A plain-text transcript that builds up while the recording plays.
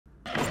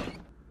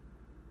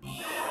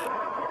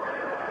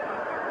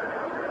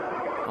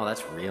Oh,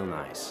 that's real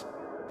nice.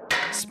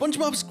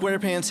 SpongeBob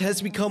SquarePants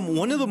has become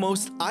one of the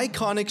most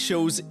iconic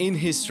shows in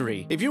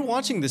history. If you're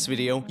watching this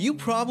video, you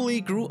probably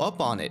grew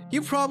up on it.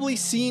 You've probably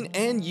seen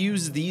and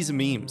used these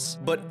memes.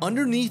 But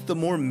underneath the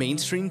more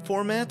mainstream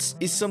formats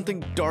is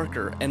something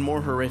darker and more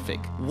horrific.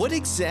 What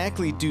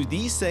exactly do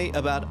these say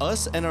about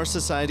us and our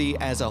society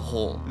as a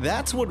whole?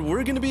 That's what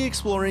we're going to be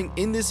exploring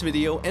in this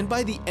video, and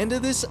by the end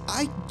of this,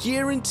 I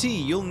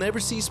guarantee you'll never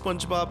see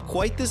SpongeBob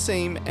quite the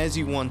same as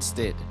you once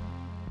did.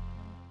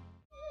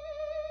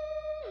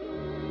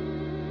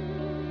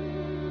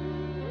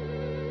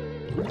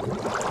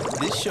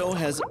 This show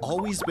has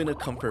always been a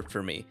comfort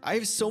for me. I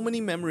have so many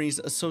memories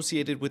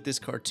associated with this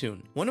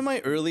cartoon. One of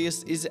my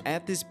earliest is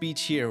at this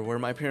beach here where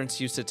my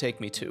parents used to take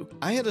me to.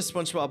 I had a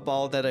SpongeBob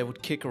ball that I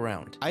would kick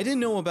around. I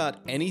didn't know about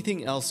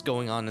anything else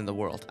going on in the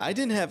world. I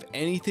didn't have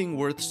anything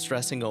worth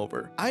stressing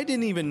over. I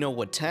didn't even know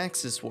what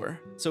taxes were.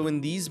 So in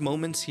these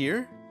moments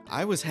here,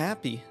 I was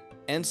happy.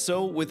 And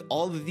so, with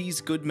all of these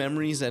good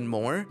memories and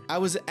more, I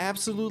was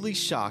absolutely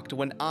shocked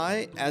when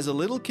I, as a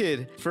little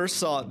kid, first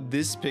saw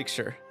this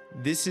picture.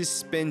 This is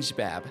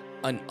SpongeBob,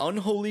 an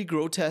unholy,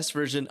 grotesque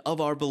version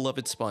of our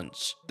beloved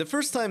Sponge. The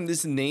first time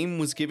this name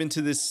was given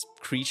to this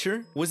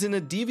creature was in a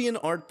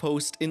DeviantArt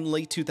post in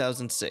late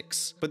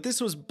 2006, but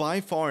this was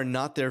by far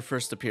not their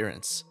first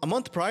appearance. A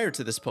month prior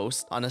to this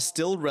post, on a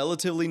still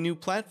relatively new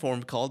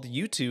platform called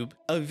YouTube,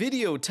 a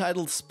video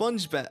titled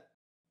SpongeBob...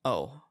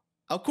 Oh.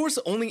 Of course,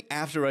 only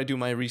after I do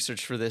my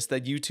research for this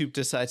that YouTube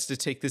decides to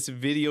take this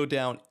video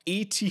down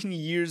 18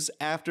 years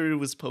after it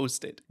was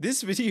posted.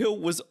 This video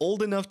was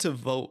old enough to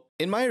vote.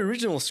 In my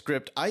original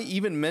script, I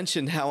even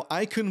mentioned how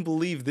I couldn't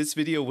believe this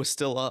video was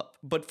still up.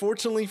 But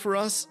fortunately for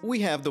us,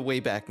 we have the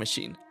Wayback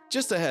Machine.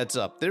 Just a heads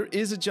up, there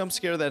is a jump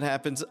scare that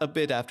happens a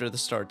bit after the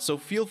start, so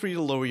feel free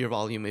to lower your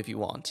volume if you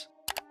want.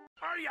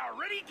 Are you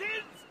ready,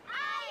 kids?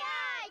 Aye,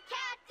 aye,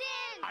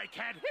 Captain! I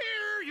can't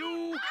hear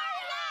you! Aye,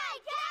 aye,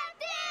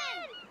 Captain!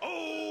 Oh!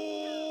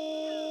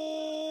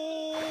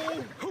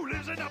 Who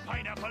lives in a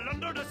pineapple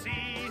under the sea?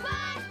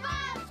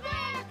 SpongeBob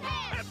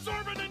SquarePants!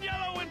 Absorbent and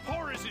yellow and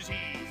porous is he.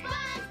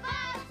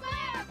 SpongeBob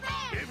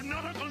SquarePants! If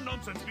nautical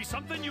nonsense be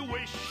something you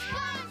wish,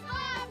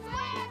 SpongeBob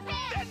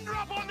SquarePants! then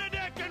drop on the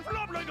deck and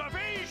flop like a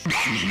fish!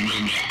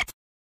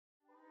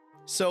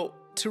 So,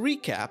 to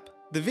recap,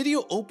 the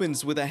video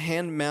opens with a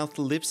hand-mouth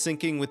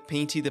lip-syncing with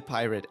Painty the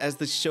Pirate as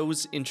the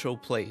show's intro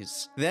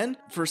plays. Then,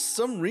 for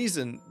some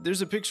reason,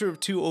 there's a picture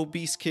of two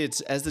obese kids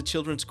as the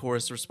children's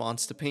chorus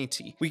responds to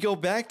Painty. We go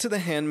back to the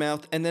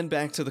hand-mouth and then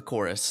back to the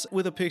chorus,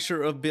 with a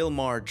picture of Bill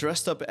Maher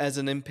dressed up as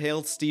an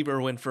impaled Steve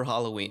Irwin for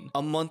Halloween,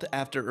 a month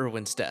after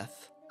Irwin's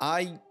death.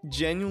 I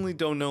genuinely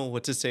don't know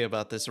what to say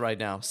about this right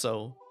now,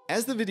 so...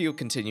 As the video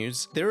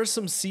continues, there are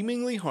some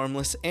seemingly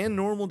harmless and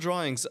normal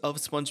drawings of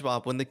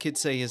SpongeBob when the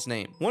kids say his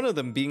name. One of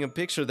them being a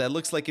picture that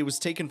looks like it was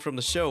taken from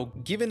the show,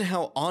 given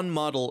how on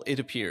model it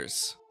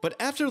appears. But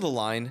after the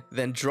line,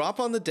 then drop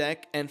on the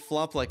deck and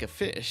flop like a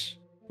fish,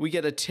 we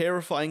get a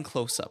terrifying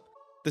close-up.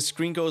 The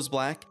screen goes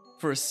black.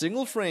 For a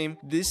single frame,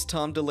 this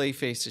Tom DeLay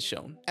face is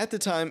shown. At the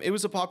time, it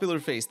was a popular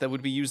face that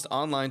would be used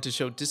online to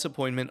show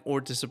disappointment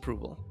or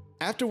disapproval.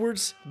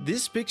 Afterwards,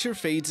 this picture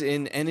fades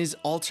in and is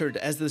altered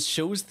as the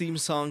show's theme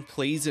song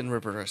plays in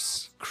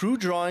reverse. Crew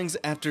drawings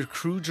after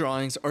crew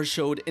drawings are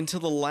showed until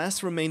the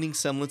last remaining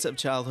semblance of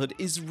childhood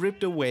is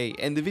ripped away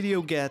and the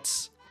video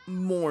gets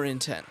more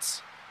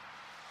intense.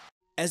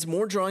 As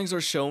more drawings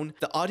are shown,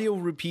 the audio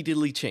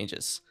repeatedly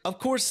changes. Of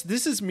course,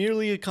 this is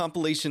merely a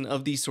compilation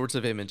of these sorts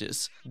of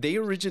images. They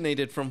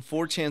originated from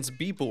 4chan's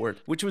Beatboard,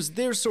 which was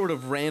their sort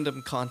of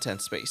random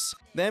content space.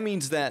 That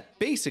means that,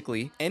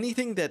 basically,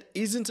 anything that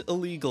isn't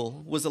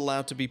illegal was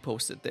allowed to be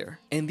posted there.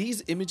 And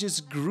these images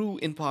grew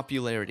in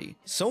popularity.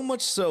 So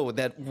much so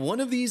that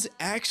one of these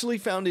actually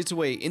found its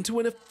way into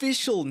an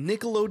official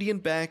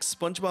Nickelodeon-backed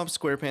SpongeBob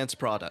SquarePants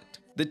product.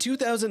 The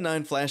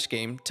 2009 Flash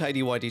game,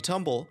 Tidy Whitey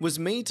Tumble, was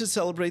made to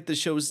celebrate the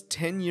show's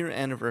 10-year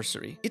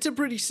anniversary. It's a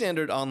pretty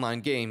standard online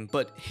game,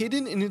 but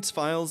hidden in its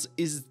files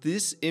is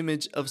this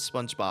image of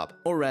SpongeBob,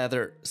 or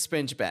rather,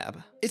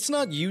 SpongeBob. It's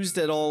not used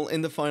at all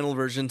in the final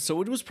version,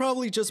 so it was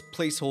probably just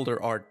placeholder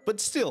art, but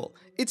still,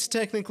 it's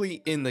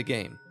technically in the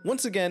game.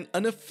 Once again,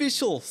 an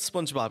official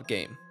SpongeBob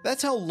game.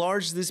 That's how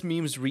large this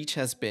meme's reach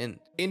has been.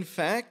 In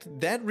fact,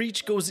 that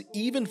reach goes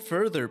even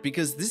further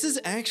because this is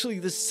actually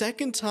the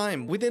second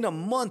time within a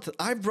month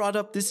I've brought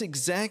up this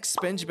exact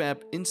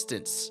SpongeBob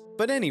instance.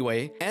 But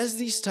anyway, as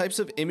these types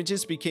of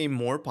images became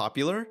more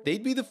popular,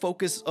 they'd be the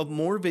focus of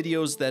more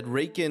videos that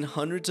rake in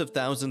hundreds of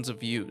thousands of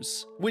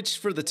views, which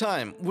for the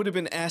time would have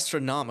been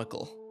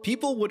astronomical.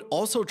 People would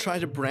also try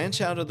to branch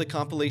out of the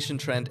compilation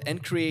trend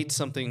and create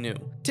something new.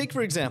 Take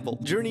for example,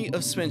 Journey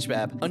of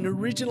SpongeBob, an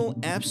original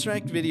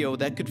abstract video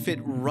that could fit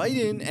right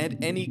in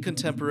at any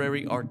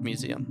contemporary art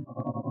museum.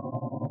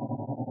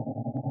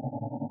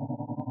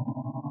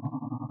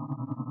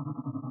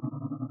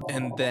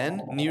 And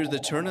then, near the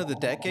turn of the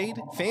decade,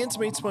 fans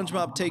made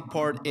SpongeBob take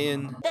part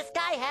in... This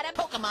guy had a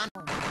Pokemon.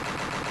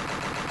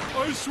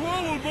 I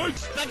swallowed my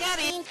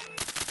Spaghetti.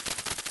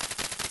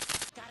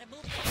 Gotta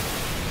move.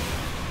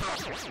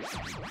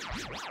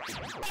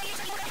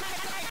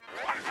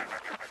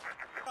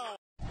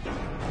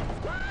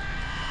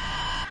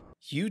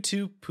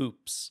 YouTube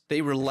poops.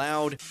 They were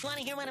loud, Want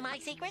to hear one of my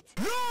secrets?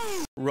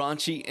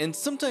 raunchy, and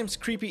sometimes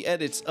creepy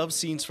edits of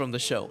scenes from the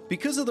show.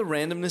 Because of the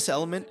randomness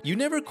element, you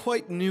never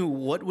quite knew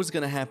what was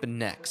gonna happen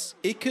next.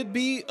 It could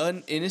be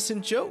an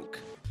innocent joke,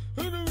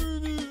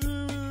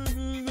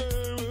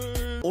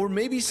 or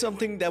maybe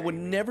something that would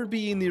never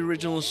be in the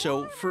original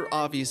show for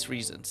obvious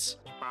reasons.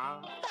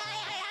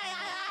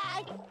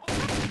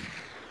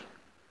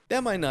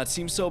 That might not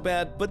seem so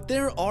bad, but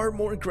there are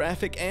more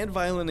graphic and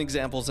violent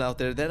examples out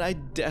there that I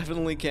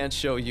definitely can't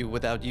show you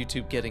without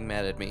YouTube getting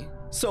mad at me.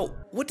 So,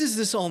 what does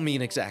this all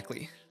mean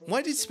exactly?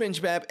 Why did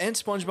SpongeBob and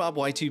SpongeBob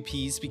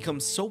Y2Ps become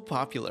so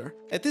popular?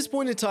 At this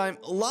point in time,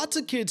 lots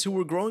of kids who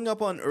were growing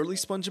up on early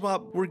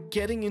SpongeBob were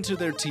getting into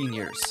their teen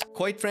years.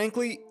 Quite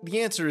frankly,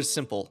 the answer is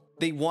simple.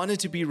 They wanted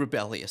to be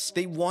rebellious.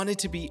 They wanted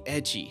to be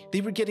edgy. They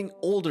were getting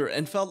older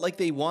and felt like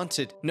they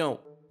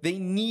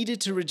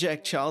needed to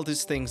reject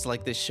childish things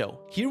like this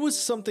show. Here was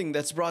something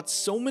that's brought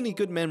so many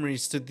good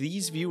memories to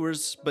these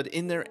viewers, but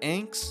in their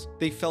angst,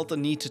 they felt a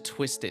need to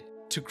twist it,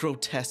 to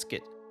grotesque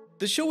it.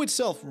 The show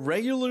itself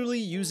regularly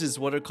uses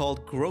what are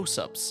called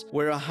gross-ups,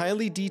 where a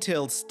highly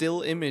detailed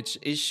still image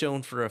is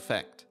shown for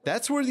effect.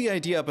 That's where the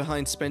idea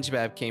behind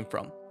SpongeBob came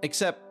from,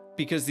 except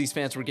because these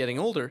fans were getting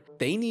older,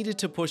 they needed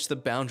to push the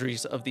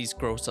boundaries of these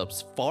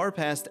gross-ups far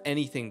past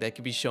anything that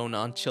could be shown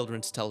on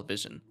children's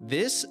television.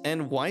 This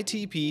and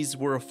YTPs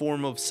were a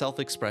form of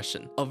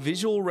self-expression, a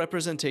visual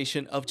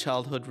representation of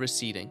childhood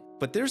receding.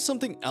 But there's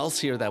something else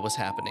here that was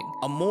happening,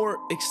 a more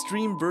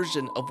extreme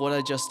version of what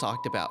I just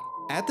talked about.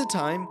 At the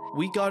time,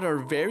 we got our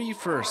very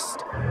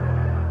first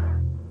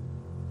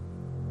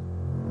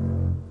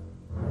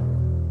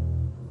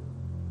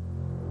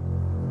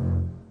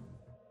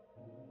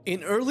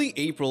In early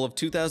April of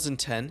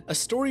 2010, a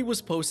story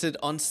was posted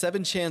on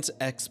 7chan's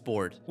X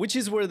board, which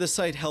is where the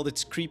site held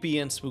its creepy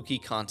and spooky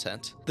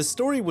content. The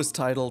story was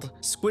titled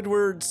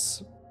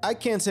Squidward's... I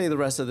can't say the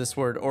rest of this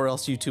word or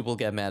else YouTube will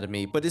get mad at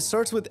me, but it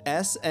starts with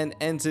S and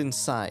ends in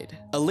side.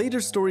 A later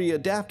story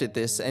adapted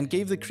this and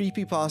gave the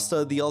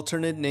creepypasta the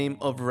alternate name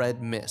of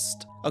Red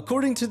Mist.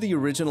 According to the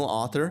original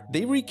author,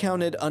 they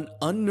recounted an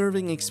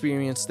unnerving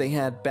experience they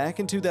had back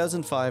in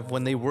 2005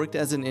 when they worked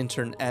as an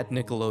intern at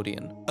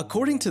Nickelodeon.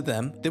 According to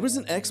them, there was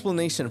an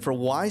explanation for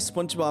why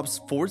SpongeBob's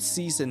 4th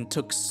season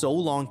took so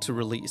long to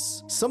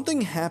release.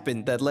 Something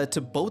happened that led to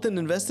both an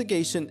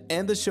investigation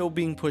and the show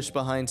being pushed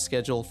behind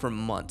schedule for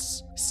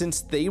months.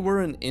 Since they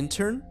were an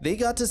intern, they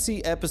got to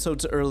see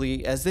episodes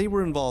early as they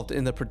were involved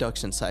in the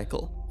production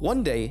cycle.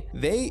 One day,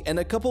 they and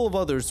a couple of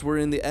others were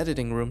in the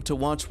editing room to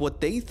watch what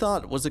they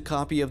thought was a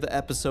copy of the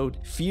episode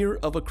Fear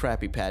of a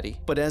Krabby Patty.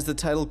 But as the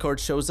title card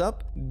shows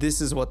up,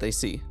 this is what they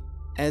see.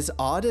 As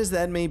odd as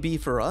that may be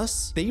for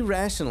us, they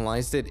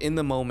rationalized it in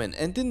the moment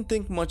and didn't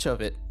think much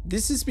of it.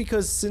 This is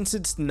because since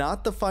it's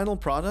not the final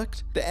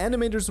product, the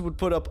animators would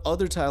put up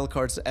other title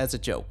cards as a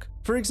joke.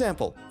 For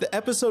example, the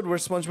episode where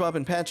SpongeBob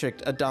and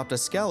Patrick adopt a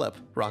scallop,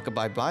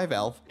 Rockabye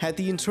Bivalve, had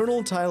the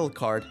internal title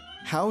card,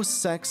 How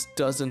Sex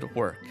Doesn't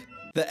Work.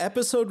 The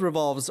episode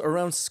revolves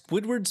around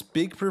Squidward's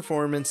big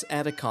performance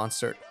at a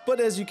concert, but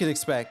as you can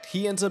expect,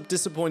 he ends up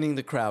disappointing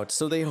the crowd,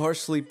 so they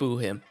harshly boo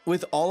him,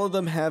 with all of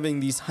them having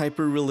these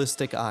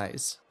hyper-realistic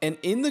eyes. And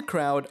in the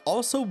crowd,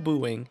 also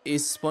booing,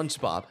 is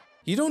SpongeBob.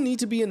 You don't need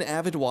to be an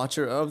avid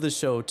watcher of the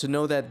show to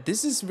know that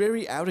this is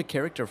very out of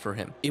character for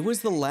him. It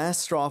was the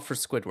last straw for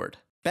Squidward.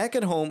 Back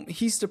at home,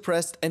 he's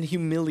depressed and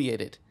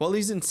humiliated. While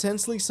he's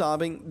intensely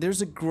sobbing,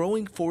 there's a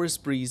growing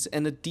forest breeze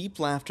and a deep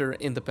laughter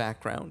in the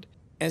background.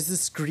 As the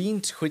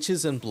screen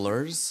twitches and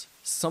blurs,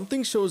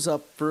 something shows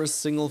up for a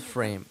single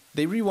frame.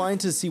 They rewind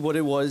to see what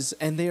it was,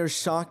 and they are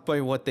shocked by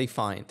what they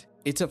find.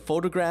 It's a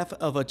photograph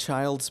of a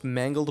child's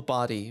mangled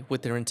body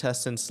with their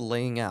intestines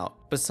laying out.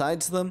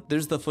 Besides them,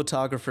 there's the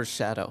photographer's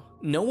shadow.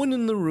 No one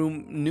in the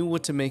room knew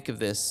what to make of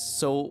this,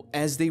 so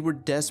as they were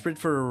desperate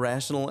for a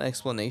rational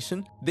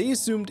explanation, they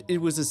assumed it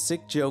was a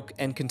sick joke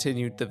and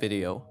continued the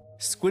video.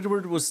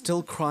 Squidward was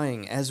still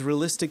crying as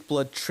realistic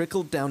blood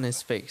trickled down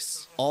his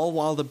face, all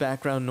while the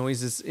background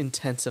noises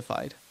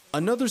intensified.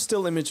 Another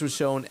still image was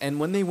shown, and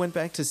when they went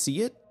back to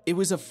see it, it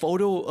was a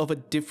photo of a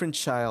different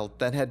child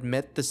that had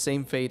met the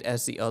same fate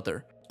as the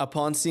other.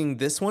 Upon seeing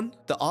this one,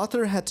 the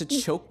author had to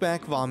choke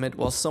back vomit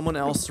while someone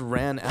else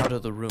ran out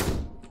of the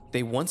room.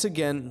 They once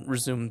again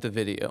resumed the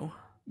video.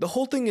 The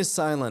whole thing is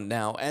silent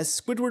now as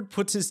Squidward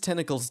puts his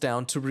tentacles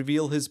down to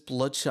reveal his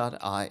bloodshot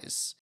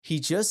eyes. He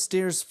just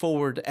stares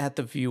forward at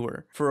the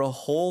viewer for a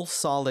whole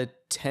solid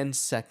 10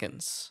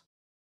 seconds.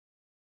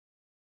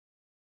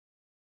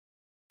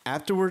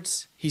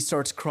 Afterwards, he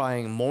starts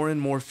crying more and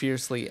more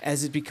fiercely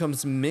as it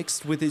becomes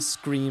mixed with his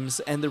screams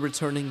and the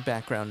returning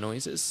background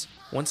noises.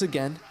 Once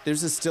again,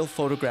 there's a still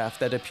photograph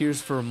that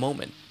appears for a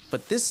moment,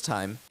 but this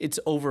time, it's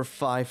over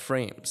 5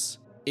 frames.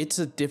 It's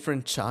a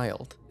different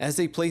child. As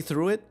they play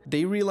through it,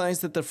 they realize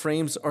that the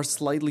frames are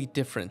slightly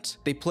different.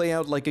 They play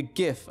out like a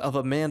gif of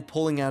a man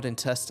pulling out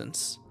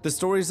intestines. The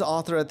story's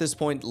author at this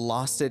point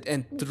lost it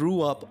and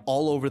threw up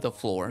all over the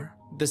floor.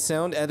 The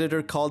sound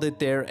editor called it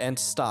there and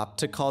stopped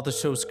to call the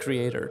show's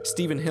creator,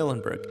 Steven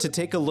Hillenburg, to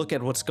take a look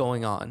at what's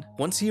going on.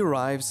 Once he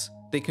arrives,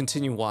 They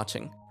continue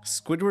watching.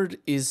 Squidward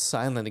is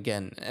silent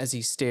again as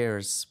he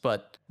stares,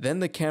 but then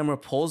the camera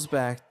pulls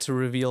back to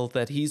reveal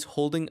that he's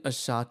holding a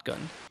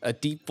shotgun. A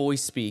deep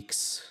voice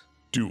speaks.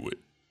 Do it.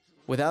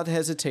 Without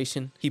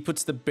hesitation, he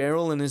puts the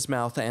barrel in his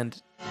mouth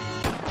and...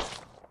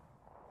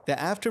 The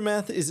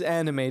aftermath is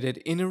animated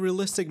in a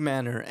realistic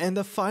manner, and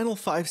the final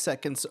 5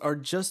 seconds are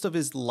just of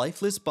his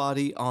lifeless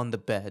body on the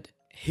bed.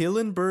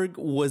 Hillenburg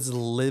was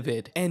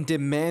livid and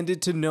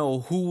demanded to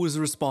know who was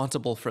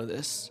responsible for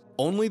this.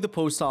 Only the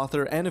post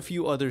author and a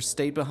few others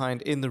stayed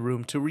behind in the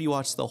room to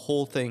rewatch the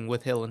whole thing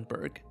with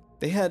Hillenburg.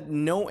 They had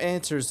no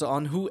answers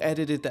on who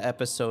edited the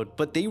episode,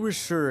 but they were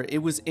sure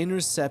it was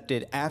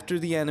intercepted after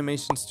the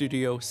animation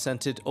studio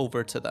sent it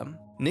over to them.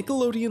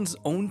 Nickelodeon's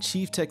own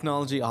chief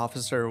technology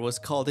officer was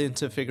called in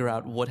to figure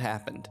out what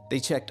happened. They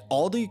checked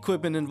all the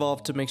equipment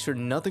involved to make sure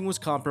nothing was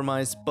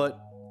compromised, but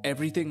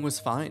everything was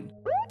fine.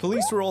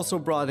 Police were also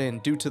brought in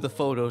due to the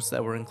photos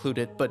that were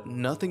included, but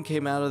nothing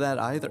came out of that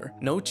either.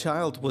 No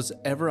child was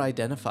ever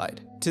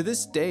identified. To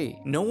this day,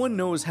 no one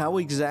knows how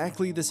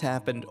exactly this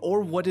happened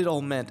or what it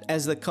all meant,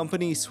 as the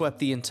company swept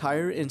the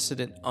entire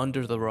incident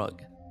under the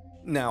rug.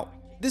 Now,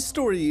 this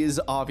story is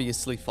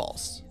obviously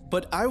false,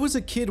 but I was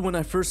a kid when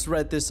I first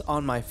read this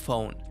on my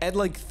phone at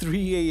like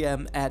 3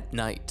 a.m. at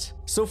night.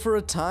 So for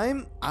a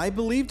time, I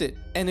believed it,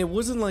 and it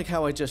wasn't like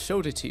how I just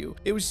showed it to you.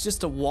 It was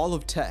just a wall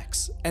of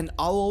text, and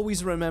I'll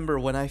always remember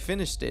when I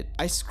finished it,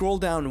 I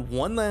scrolled down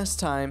one last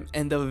time,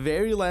 and the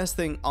very last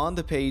thing on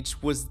the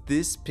page was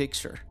this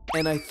picture,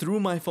 and I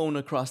threw my phone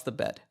across the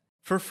bed.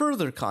 For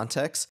further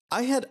context,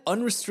 I had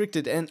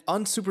unrestricted and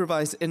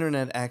unsupervised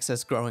internet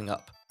access growing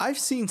up. I've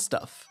seen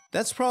stuff.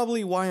 That's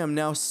probably why I'm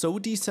now so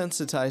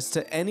desensitized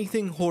to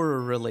anything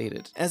horror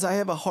related, as I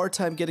have a hard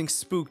time getting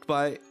spooked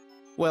by,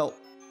 well,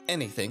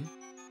 anything.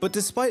 But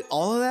despite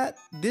all of that,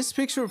 this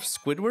picture of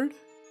Squidward,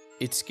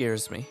 it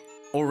scares me.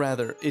 Or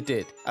rather, it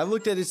did. I've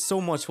looked at it so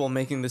much while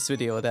making this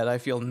video that I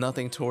feel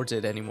nothing towards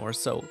it anymore,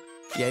 so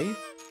yay.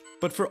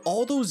 But for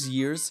all those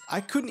years,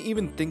 I couldn't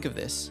even think of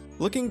this.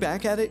 Looking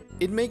back at it,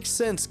 it makes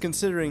sense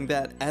considering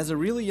that as a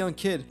really young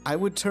kid, I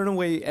would turn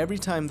away every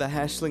time the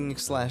Hashling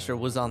slasher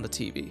was on the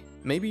TV.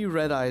 Maybe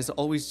red eyes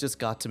always just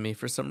got to me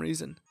for some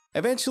reason.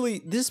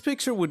 Eventually, this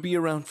picture would be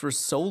around for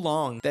so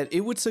long that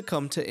it would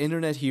succumb to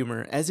internet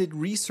humor as it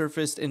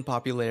resurfaced in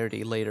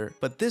popularity later,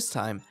 but this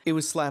time, it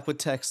was slapped with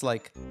text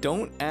like,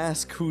 "Don't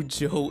ask who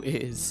Joe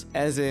is,"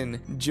 as in,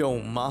 Joe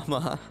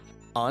Mama.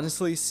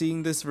 Honestly,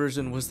 seeing this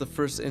version was the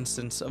first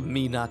instance of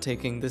me not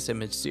taking this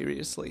image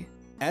seriously.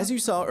 As you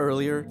saw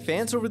earlier,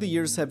 fans over the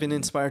years have been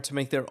inspired to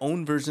make their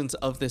own versions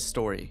of this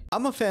story.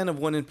 I'm a fan of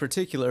one in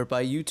particular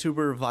by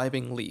YouTuber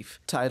Vibing Leaf,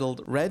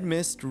 titled Red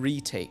Mist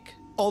Retake.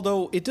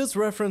 Although it does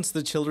reference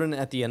the children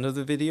at the end of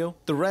the video,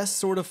 the rest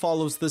sort of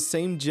follows the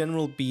same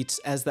general beats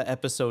as the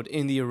episode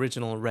in the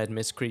original Red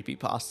Mist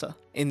creepypasta.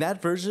 In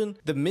that version,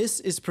 the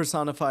mist is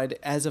personified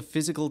as a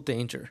physical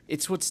danger.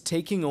 It's what's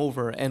taking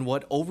over and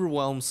what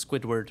overwhelms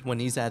Squidward when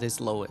he's at his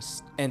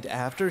lowest. And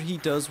after he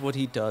does what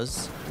he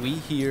does, we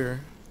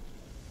hear...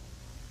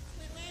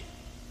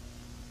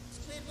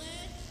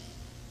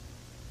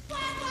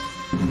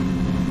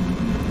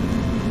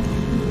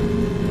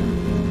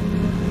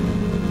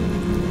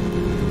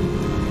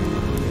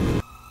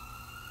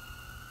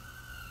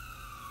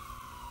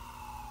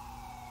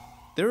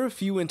 There are a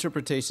few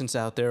interpretations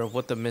out there of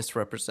what the mist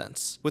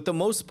represents, with the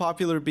most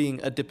popular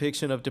being a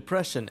depiction of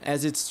depression,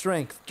 as its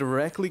strength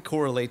directly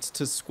correlates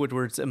to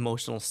Squidward's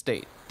emotional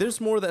state.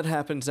 There's more that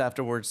happens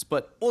afterwards,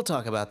 but we'll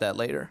talk about that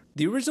later.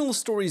 The original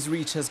story's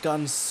reach has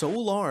gotten so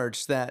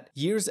large that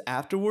years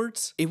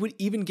afterwards, it would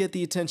even get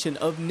the attention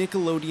of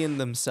Nickelodeon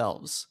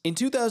themselves. In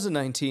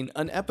 2019,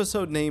 an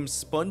episode named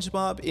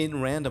SpongeBob in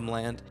Random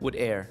Land would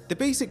air. The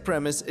basic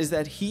premise is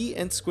that he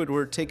and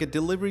Squidward take a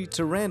delivery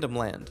to Random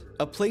Land,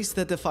 a place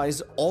that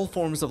defies all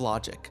forms of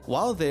logic.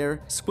 While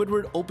there,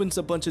 Squidward opens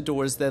a bunch of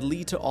doors that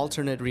lead to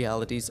alternate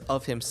realities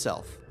of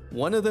himself.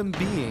 One of them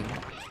being...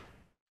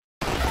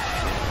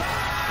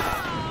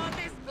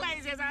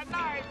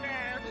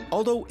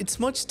 Although it's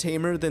much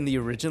tamer than the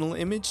original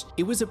image,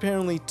 it was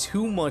apparently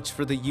too much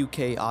for the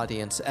UK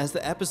audience as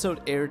the episode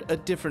aired a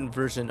different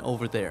version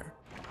over there.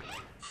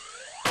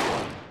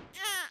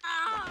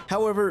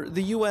 However,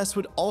 the US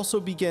would also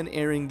begin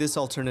airing this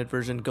alternate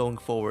version going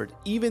forward,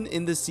 even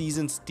in the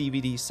season's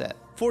DVD set.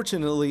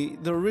 Fortunately,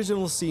 the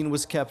original scene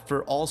was kept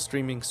for all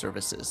streaming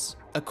services.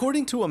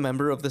 According to a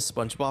member of the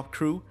SpongeBob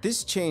crew,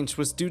 this change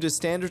was due to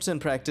standards and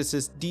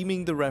practices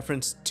deeming the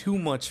reference too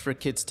much for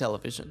kids'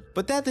 television.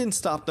 But that didn't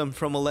stop them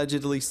from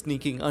allegedly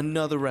sneaking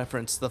another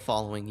reference the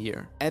following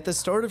year. At the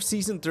start of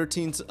season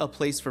 13's A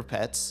Place for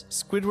Pets,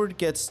 Squidward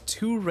gets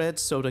 2 red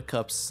soda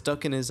cups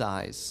stuck in his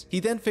eyes. He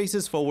then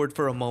faces forward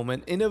for a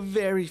moment in a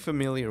very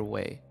familiar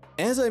way.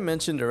 As I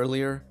mentioned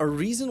earlier, a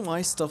reason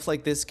why stuff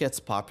like this gets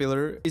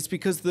popular is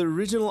because the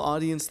original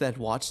audience that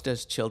watched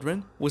as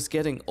children was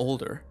getting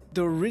older.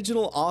 The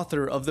original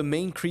author of the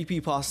main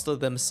creepypasta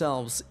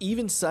themselves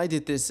even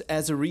cited this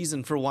as a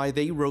reason for why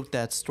they wrote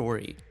that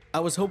story.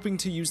 I was hoping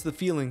to use the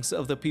feelings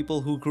of the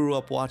people who grew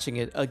up watching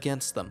it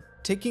against them.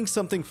 taking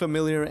something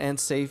familiar and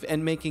safe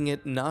and making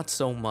it not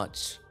so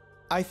much.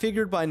 I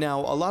figured by now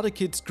a lot of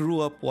kids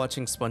grew up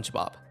watching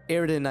SpongeBob,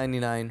 aired in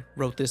 '99,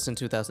 wrote this in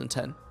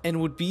 2010,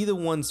 and would be the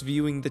ones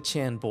viewing the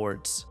Chan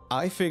boards.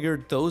 I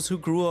figured those who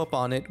grew up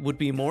on it would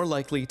be more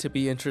likely to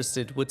be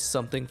interested with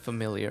something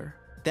familiar.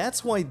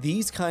 That's why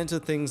these kinds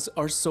of things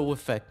are so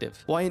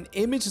effective. Why an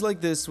image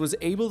like this was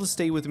able to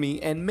stay with me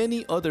and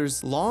many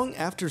others long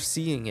after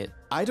seeing it.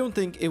 I don't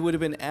think it would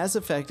have been as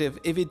effective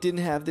if it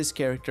didn't have this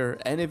character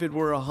and if it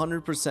were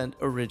 100%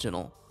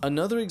 original.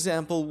 Another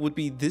example would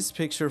be this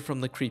picture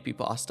from the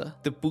creepypasta,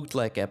 the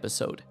bootleg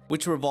episode,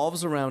 which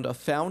revolves around a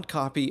found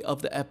copy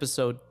of the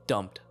episode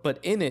Dumped. But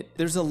in it,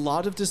 there's a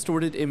lot of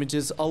distorted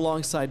images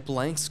alongside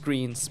blank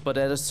screens, but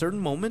at a certain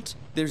moment,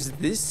 there's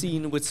this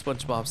scene with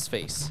SpongeBob's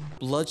face.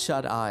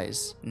 Bloodshot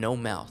eyes, no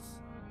mouth.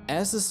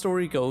 As the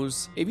story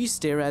goes, if you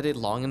stare at it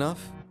long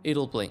enough,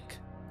 it'll blink.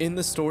 In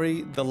the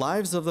story, the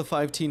lives of the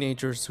 5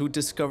 teenagers who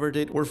discovered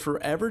it were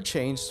forever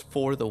changed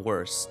for the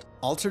worst.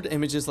 Altered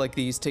images like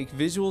these take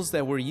visuals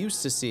that we're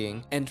used to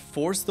seeing and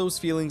force those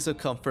feelings of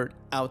comfort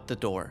out the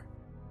door.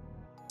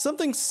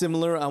 Something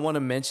similar I want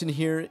to mention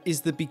here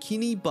is the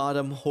Bikini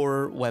Bottom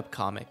horror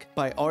webcomic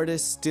by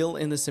artists still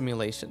in the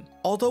simulation.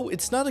 Although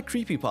it's not a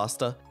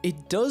creepypasta,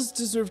 it does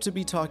deserve to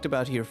be talked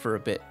about here for a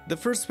bit. The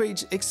first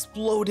page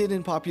exploded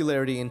in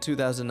popularity in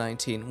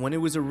 2019 when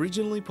it was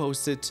originally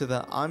posted to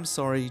the I'm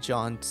Sorry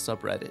John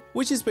subreddit,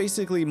 which is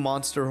basically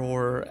monster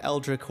horror,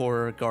 eldritch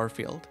horror,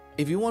 Garfield.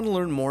 If you want to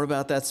learn more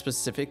about that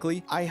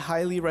specifically, I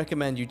highly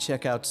recommend you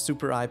check out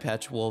Super Eye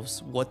Patch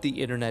Wolf's What the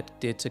Internet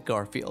Did to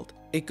Garfield.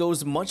 It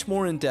goes much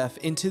more in depth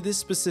into this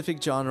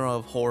specific genre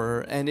of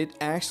horror, and it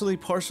actually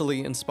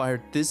partially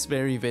inspired this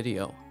very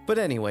video. But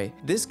anyway,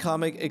 this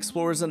comic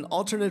explores an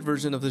alternate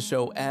version of the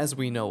show as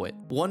we know it.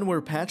 One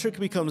where Patrick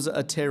becomes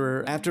a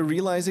terror after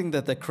realizing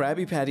that the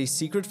Krabby Patty's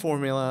secret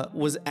formula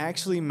was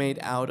actually made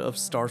out of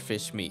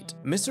starfish meat.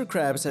 Mr.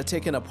 Krabs had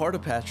taken a part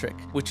of Patrick,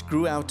 which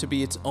grew out to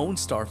be its own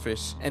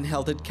starfish, and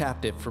held it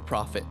captive for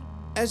profit.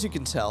 As you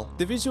can tell,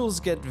 the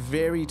visuals get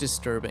very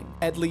disturbing,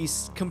 at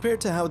least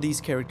compared to how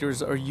these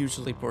characters are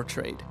usually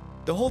portrayed.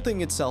 The whole thing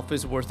itself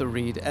is worth a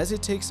read as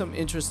it takes some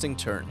interesting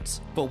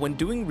turns, but when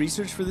doing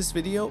research for this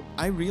video,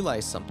 I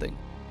realized something.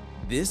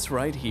 This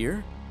right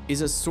here is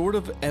a sort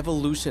of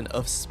evolution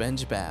of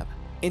SpongeBob.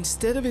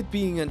 Instead of it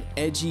being an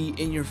edgy,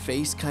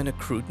 in-your-face kind of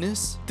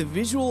crudeness, the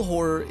visual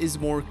horror is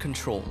more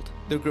controlled.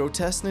 The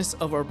grotesqueness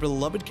of our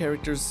beloved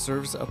characters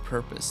serves a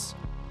purpose.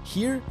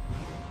 Here,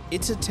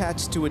 it's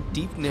attached to a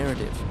deep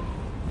narrative,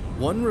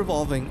 one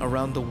revolving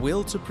around the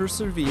will to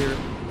persevere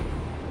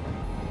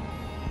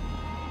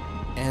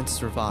and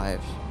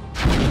survive.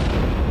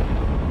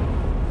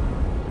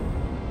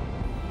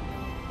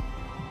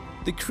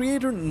 The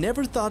creator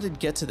never thought it'd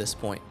get to this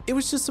point. It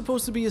was just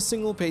supposed to be a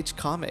single-page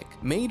comic,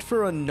 made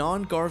for a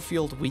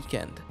non-Garfield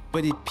weekend.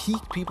 But it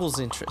piqued people's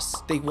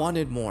interest. They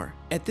wanted more.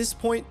 At this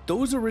point,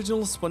 those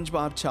original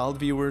SpongeBob child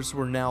viewers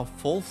were now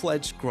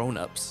full-fledged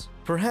grown-ups.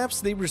 Perhaps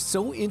they were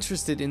so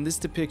interested in this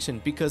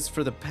depiction because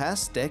for the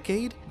past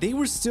decade, they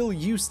were still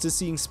used to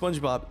seeing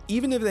SpongeBob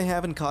even if they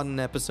haven't caught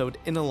an episode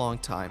in a long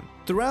time.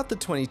 Throughout the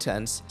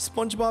 2010s,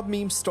 SpongeBob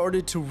memes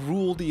started to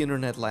rule the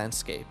internet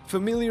landscape.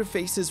 Familiar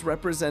faces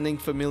representing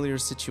familiar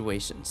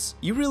situations.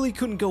 You really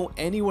couldn't go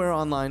anywhere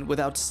online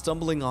without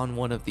stumbling on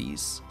one of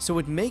these. So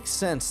it makes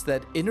sense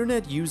that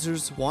internet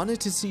users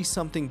wanted to see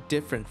something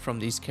different from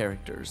these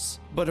characters.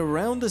 But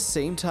around the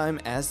same time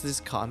as this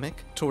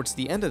comic, towards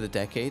the end of the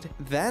decade,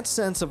 that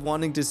sense of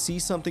wanting to see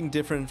something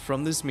different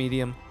from this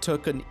medium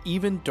took an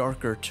even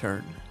darker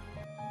turn.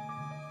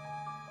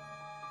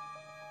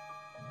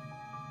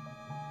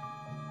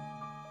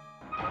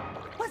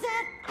 What's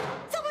that?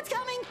 Someone's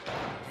coming!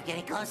 We're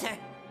getting closer.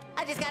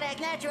 I just gotta act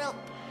natural.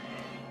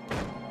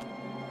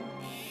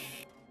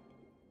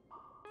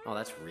 Oh,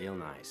 that's real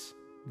nice.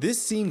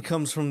 This scene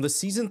comes from the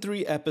season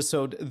 3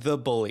 episode The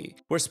Bully,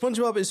 where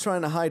SpongeBob is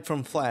trying to hide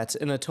from Flats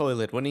in a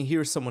toilet when he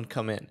hears someone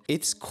come in.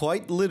 It's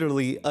quite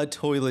literally a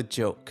toilet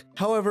joke.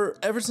 However,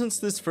 ever since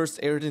this first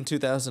aired in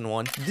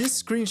 2001,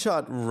 this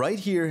screenshot right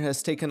here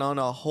has taken on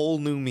a whole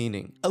new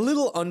meaning. A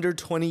little under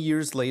 20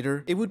 years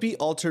later, it would be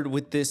altered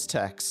with this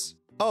text.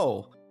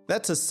 Oh,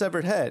 that's a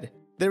severed head.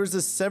 There is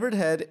a severed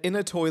head in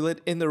a toilet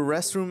in the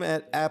restroom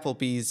at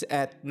Applebee's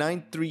at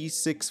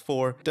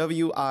 9364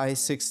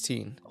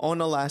 WI-16 on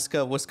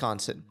Alaska,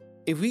 Wisconsin.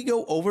 If we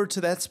go over to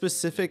that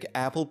specific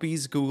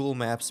Applebee's Google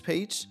Maps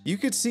page, you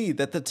could see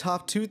that the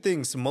top 2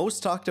 things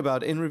most talked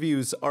about in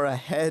reviews are a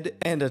head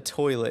and a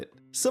toilet.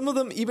 Some of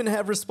them even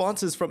have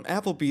responses from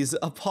Applebee's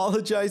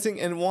apologizing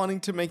and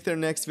wanting to make their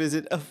next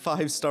visit a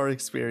 5-star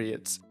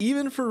experience.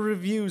 Even for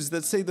reviews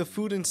that say the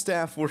food and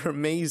staff were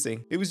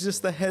amazing, it was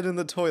just the head in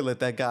the toilet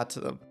that got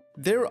to them.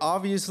 There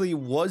obviously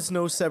was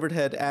no severed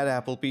head at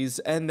Applebee's,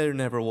 and there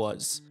never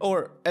was.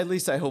 Or at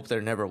least I hope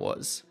there never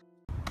was.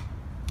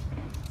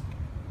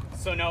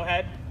 So no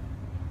head?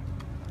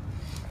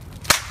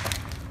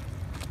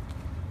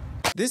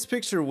 This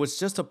picture was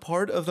just a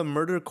part of the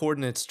murder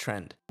coordinates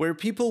trend, where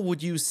people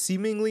would use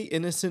seemingly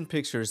innocent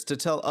pictures to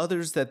tell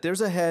others that there's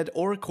a head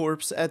or a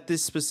corpse at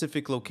this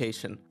specific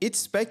location. It's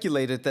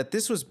speculated that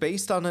this was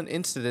based on an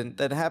incident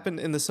that happened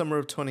in the summer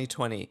of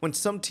 2020, when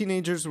some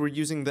teenagers were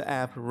using the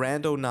app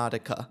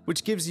Randonautica,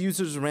 which gives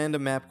users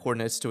random map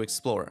coordinates to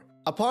explore.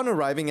 Upon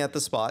arriving at the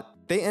spot,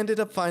 they ended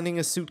up finding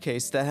a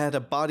suitcase that had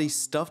a body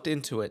stuffed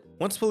into it.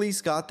 Once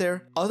police got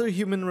there, other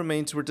human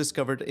remains were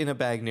discovered in a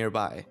bag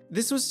nearby.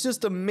 This was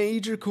just a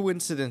major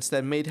coincidence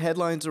that made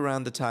headlines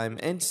around the time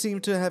and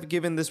seemed to have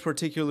given this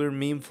particular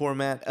meme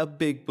format a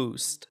big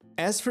boost.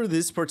 As for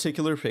this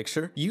particular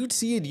picture, you'd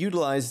see it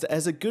utilized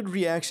as a good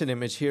reaction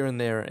image here and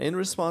there in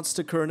response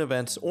to current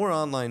events or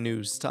online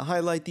news to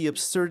highlight the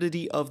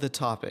absurdity of the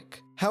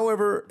topic.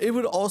 However, it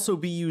would also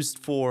be used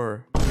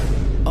for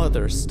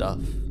other stuff.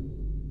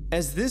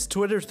 As this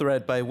Twitter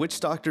thread by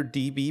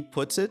WitchDoctorDB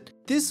puts it,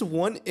 this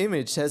one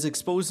image has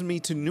exposed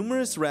me to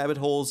numerous rabbit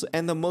holes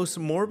and the most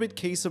morbid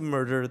case of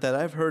murder that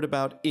I've heard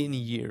about in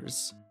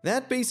years.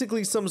 That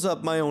basically sums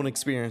up my own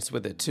experience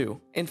with it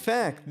too. In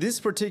fact, this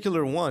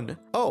particular one,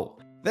 oh,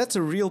 that's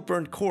a real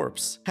burnt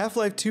corpse.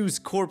 Half-Life 2's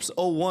Corpse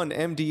 01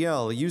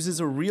 MDL uses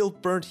a real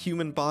burnt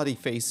human body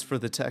face for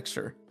the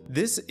texture.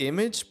 This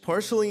image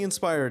partially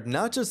inspired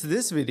not just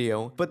this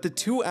video, but the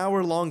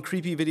 2-hour-long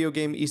creepy video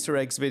game Easter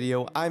eggs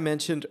video I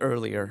mentioned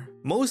earlier.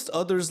 Most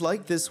others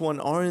like this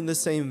one are in the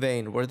same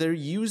vein, where they're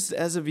used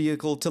as a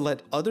vehicle to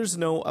let others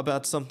know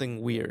about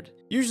something weird,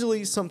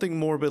 usually something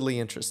morbidly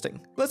interesting.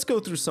 Let's go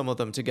through some of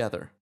them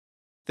together.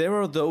 There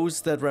are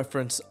those that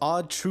reference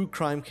odd true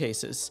crime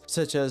cases,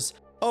 such as,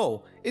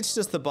 oh, it's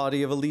just the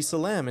body of Elisa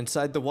Lam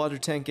inside the water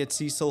tank at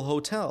Cecil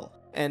Hotel.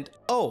 And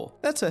oh,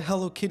 that's a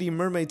Hello Kitty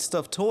mermaid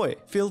stuffed toy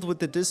filled with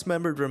the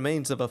dismembered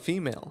remains of a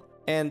female.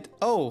 And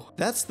oh,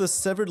 that's the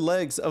severed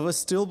legs of a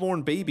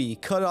stillborn baby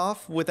cut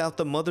off without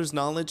the mother's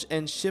knowledge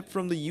and shipped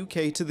from the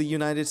UK to the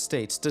United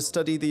States to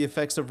study the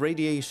effects of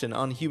radiation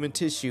on human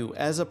tissue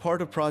as a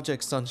part of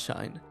Project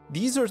Sunshine.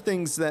 These are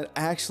things that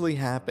actually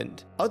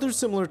happened. Other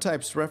similar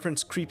types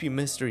reference creepy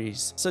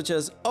mysteries, such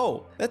as,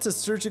 oh, that's a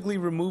surgically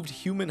removed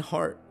human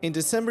heart. In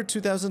December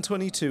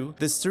 2022,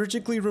 the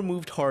surgically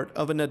removed heart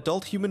of an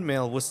adult human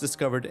male was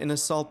discovered in a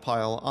salt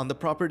pile on the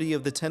property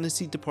of the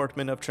Tennessee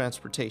Department of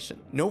Transportation.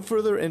 No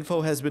further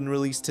info has been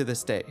released to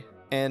this day.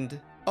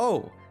 And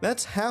oh,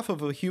 that's half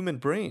of a human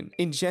brain.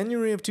 In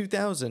January of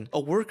 2000, a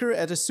worker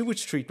at a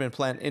sewage treatment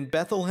plant in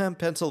Bethlehem,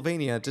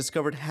 Pennsylvania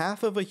discovered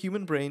half of a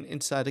human brain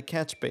inside a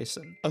catch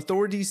basin.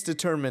 Authorities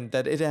determined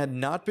that it had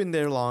not been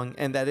there long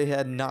and that it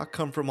had not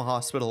come from a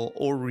hospital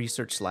or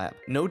research lab.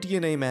 No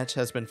DNA match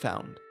has been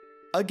found.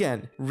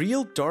 Again,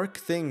 real dark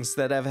things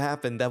that have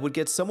happened that would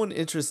get someone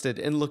interested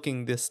in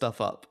looking this stuff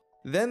up.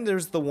 Then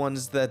there's the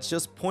ones that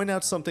just point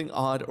out something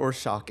odd or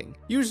shocking,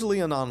 usually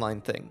an online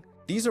thing.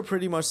 These are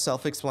pretty much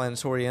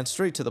self-explanatory and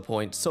straight to the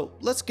point, so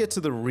let's get to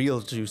the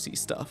real juicy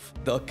stuff.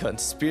 The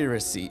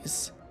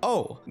conspiracies.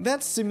 Oh,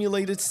 that's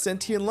simulated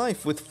sentient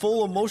life with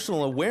full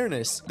emotional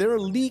awareness. There are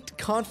leaked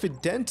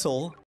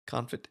confidential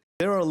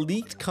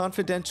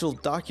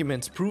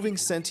documents proving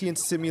sentient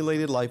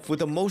simulated life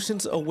with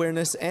emotions,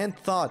 awareness, and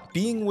thought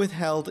being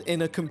withheld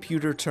in a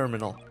computer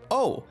terminal.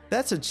 Oh,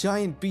 that's a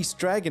giant beast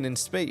dragon in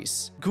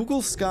space.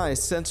 Google Sky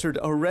censored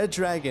a red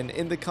dragon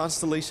in the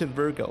constellation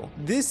Virgo.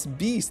 This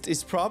beast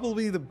is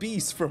probably the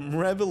beast from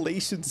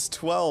Revelations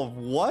 12.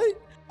 What?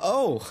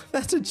 Oh,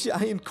 that's a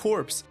giant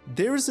corpse.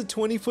 There is a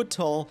 20-foot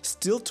tall,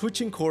 still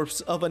twitching corpse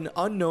of an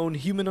unknown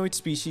humanoid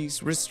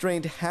species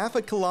restrained half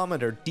a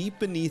kilometer deep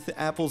beneath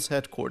Apple's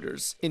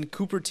headquarters in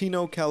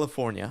Cupertino,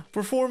 California,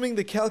 performing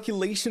the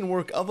calculation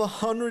work of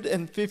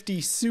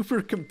 150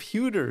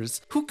 supercomputers.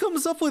 Who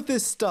comes up with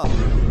this stuff?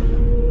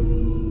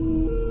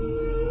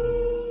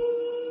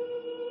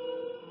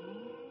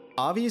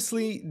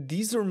 Obviously,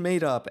 these are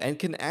made up and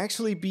can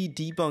actually be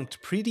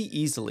debunked pretty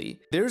easily.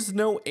 There's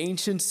no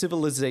ancient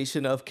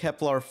civilization of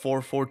Kepler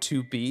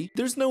 442b,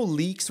 there's no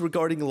leaks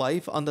regarding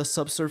life on the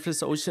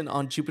subsurface ocean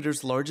on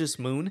Jupiter's largest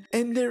moon,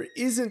 and there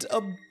isn't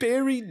a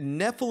buried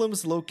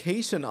Nephilim's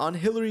location on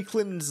Hillary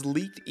Clinton's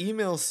leaked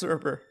email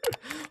server.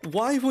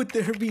 Why would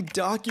there be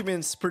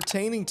documents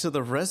pertaining to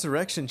the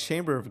resurrection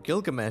chamber of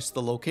Gilgamesh,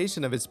 the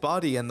location of his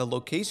body, and the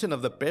location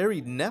of the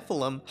buried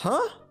Nephilim?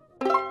 Huh?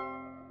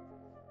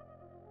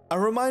 A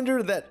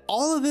reminder that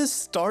all of this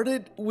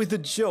started with a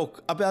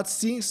joke about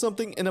seeing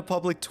something in a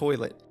public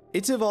toilet.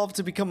 It's evolved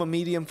to become a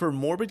medium for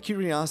morbid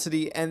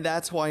curiosity, and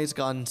that's why it's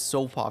gotten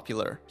so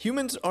popular.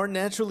 Humans are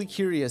naturally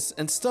curious,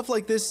 and stuff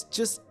like this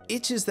just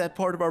itches that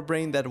part of our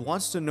brain that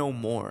wants to know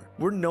more.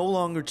 We're no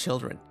longer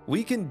children.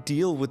 We can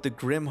deal with the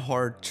grim,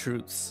 hard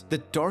truths, the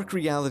dark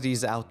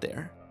realities out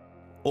there.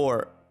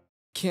 Or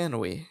can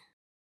we?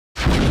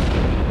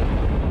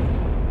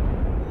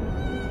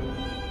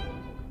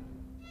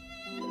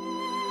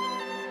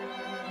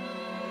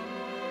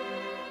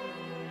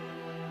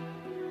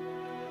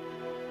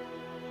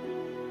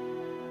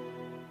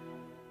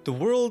 The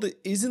world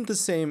isn't the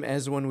same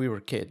as when we were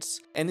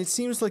kids, and it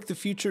seems like the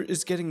future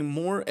is getting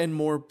more and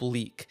more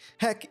bleak.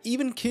 Heck,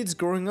 even kids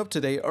growing up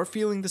today are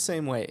feeling the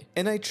same way,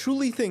 and I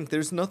truly think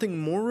there's nothing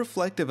more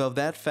reflective of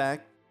that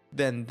fact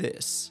than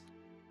this.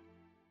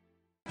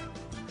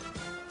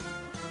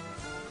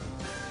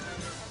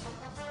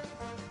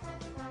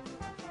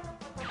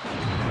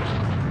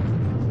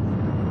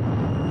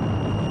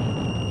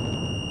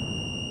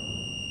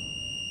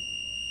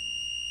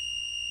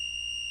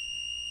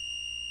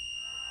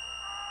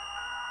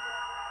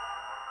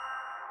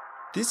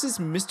 This is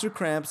Mr.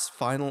 Krabs'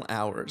 final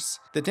hours.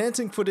 The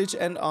dancing footage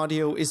and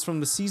audio is from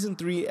the season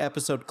 3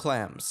 episode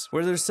Clams,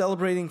 where they're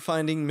celebrating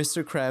finding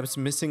Mr. Krabs'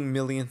 missing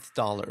millionth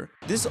dollar.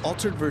 This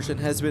altered version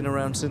has been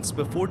around since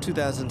before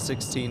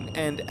 2016,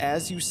 and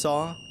as you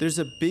saw, there's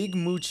a big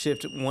mood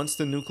shift once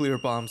the nuclear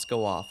bombs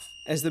go off.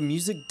 As the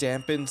music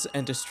dampens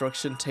and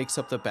destruction takes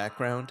up the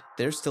background,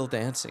 they're still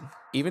dancing,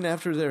 even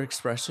after their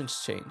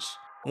expressions change.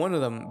 One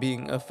of them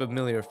being a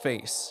familiar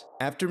face.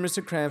 After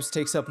Mr. Krabs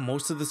takes up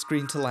most of the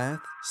screen to laugh,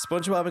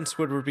 SpongeBob and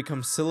Squidward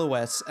become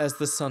silhouettes as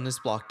the sun is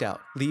blocked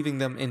out, leaving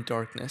them in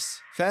darkness.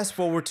 Fast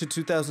forward to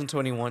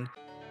 2021.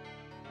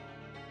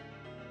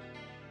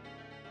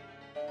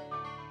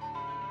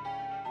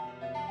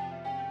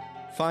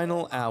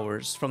 Final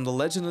hours from The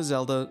Legend of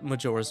Zelda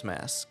Majora's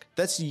Mask.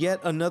 That's yet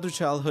another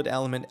childhood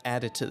element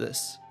added to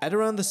this. At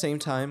around the same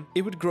time,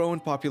 it would grow in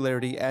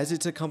popularity as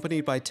it's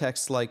accompanied by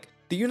texts like,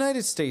 "The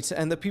United States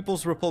and the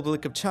People's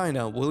Republic of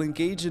China will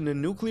engage in a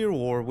nuclear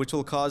war which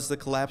will cause the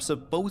collapse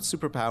of both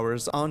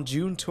superpowers on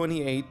June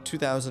 28,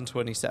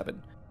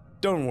 2027.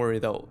 Don't worry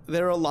though,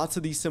 there are lots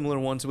of these similar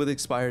ones with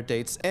expired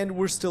dates and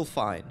we're still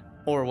fine.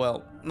 Or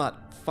well,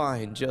 not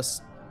fine,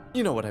 just,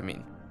 you know what I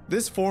mean.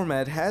 This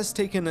format has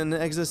taken an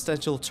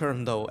existential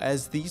turn though,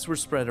 as these were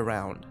spread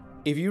around.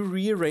 If you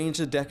rearrange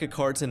a deck of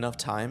cards enough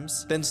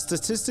times, then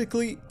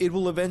statistically, it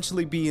will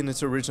eventually be in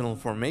its original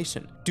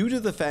formation. Due to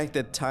the fact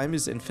that time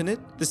is infinite,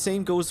 the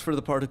same goes for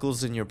the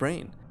particles in your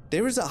brain.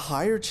 There is a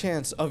higher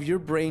chance of your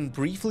brain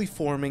briefly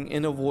forming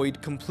in a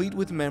void complete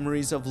with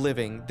memories of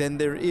living than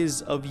there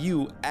is of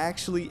you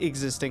actually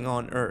existing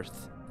on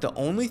Earth. The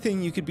only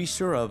thing you could be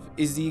sure of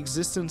is the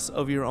existence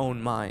of your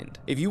own mind.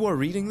 If you are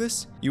reading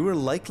this, you are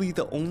likely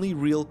the only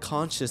real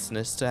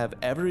consciousness to have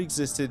ever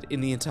existed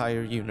in the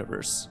entire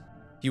universe.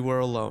 You are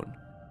alone.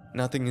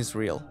 Nothing is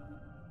real.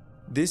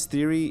 This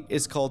theory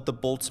is called the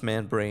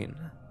Boltzmann brain.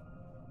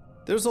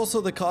 There's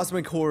also the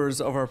cosmic horrors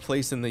of our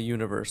place in the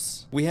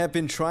universe. We have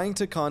been trying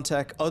to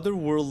contact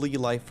otherworldly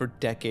life for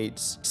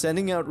decades,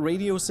 sending out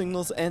radio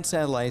signals and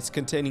satellites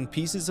containing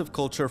pieces of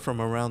culture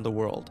from around the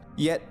world.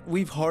 Yet,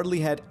 we've hardly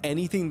had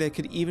anything that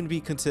could even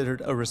be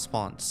considered a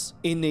response.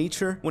 In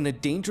nature, when a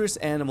dangerous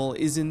animal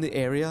is in the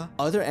area,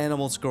 other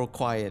animals grow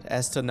quiet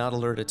as to not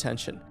alert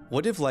attention.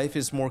 What if life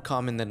is more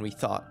common than we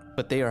thought?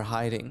 But they are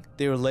hiding.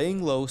 They are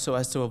laying low so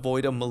as to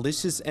avoid a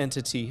malicious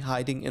entity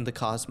hiding in the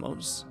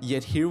cosmos.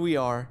 Yet here we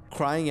are,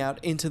 crying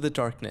out into the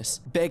darkness,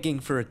 begging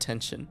for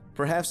attention.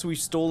 Perhaps we've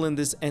stolen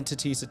this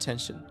entity's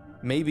attention.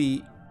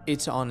 Maybe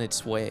it's on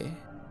its way.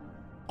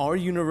 Our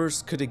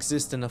universe could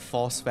exist in a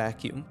false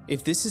vacuum.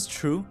 If this is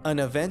true, an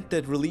event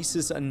that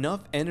releases enough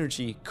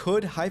energy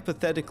could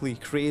hypothetically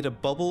create a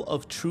bubble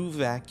of true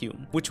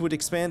vacuum, which would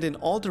expand in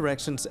all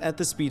directions at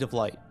the speed of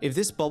light. If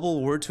this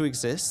bubble were to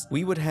exist,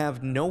 we would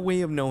have no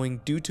way of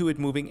knowing due to it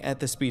moving at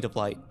the speed of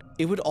light.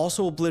 It would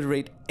also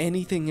obliterate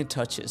anything it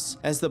touches,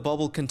 as the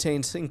bubble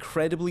contains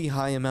incredibly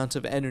high amounts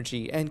of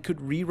energy and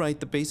could rewrite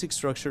the basic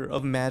structure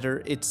of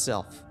matter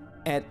itself.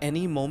 At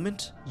any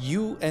moment,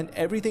 you and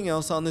everything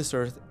else on this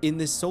Earth in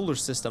this solar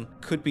system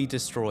could be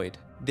destroyed.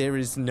 There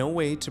is no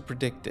way to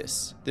predict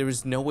this. There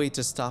is no way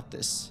to stop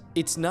this.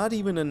 It's not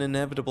even an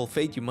inevitable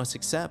fate you must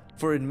accept,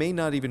 for it may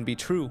not even be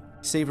true.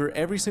 Savor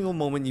every single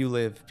moment you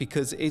live,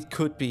 because it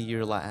could be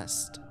your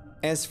last.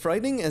 As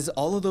frightening as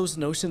all of those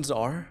notions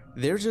are,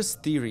 they're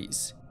just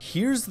theories.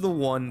 Here's the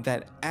one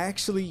that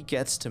actually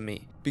gets to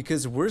me,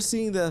 because we're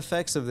seeing the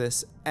effects of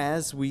this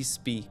as we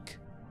speak.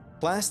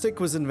 Plastic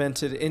was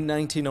invented in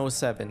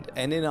 1907,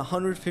 and in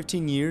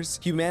 115 years,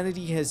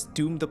 humanity has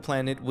doomed the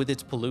planet with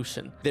its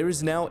pollution. There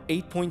is now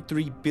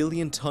 8.3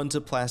 billion tons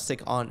of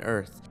plastic on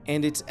Earth,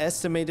 and it's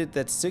estimated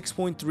that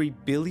 6.3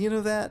 billion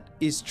of that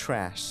is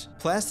trash.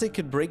 Plastic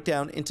could break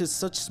down into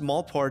such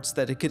small parts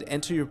that it could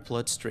enter your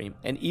bloodstream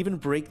and even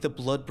break the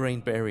blood-brain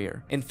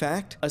barrier. In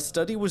fact, a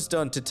study was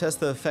done to test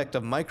the effect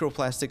of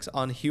microplastics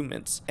on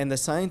humans, and the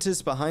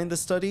scientists behind the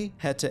study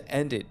had to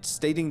end it,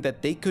 stating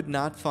that they could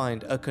not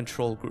find a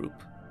control group.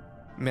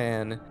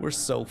 Man, we're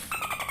so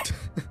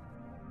f***ed.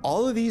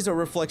 All of these are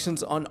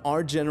reflections on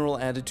our general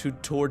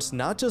attitude towards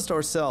not just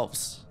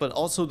ourselves, but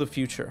also the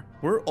future.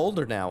 We're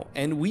older now,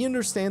 and we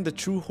understand the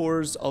true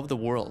horrors of the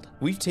world.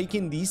 We've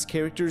taken these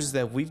characters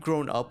that we've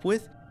grown up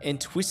with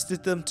and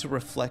twisted them to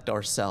reflect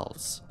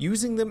ourselves,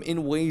 using them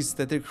in ways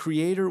that their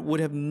creator would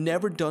have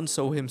never done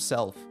so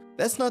himself.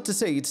 That's not to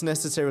say it's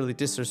necessarily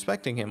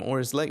disrespecting him or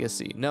his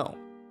legacy, no.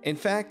 In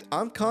fact,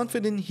 I'm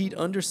confident he'd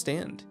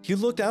understand. He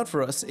looked out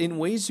for us in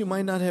ways you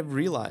might not have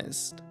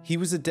realized. He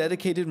was a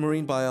dedicated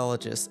marine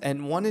biologist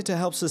and wanted to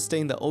help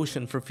sustain the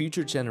ocean for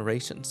future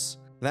generations.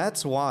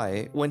 That's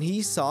why, when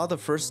he saw the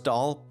first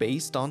doll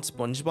based on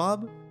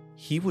SpongeBob,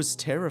 he was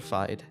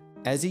terrified.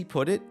 As he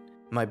put it,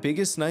 "My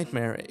biggest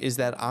nightmare is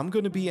that I'm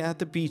going to be at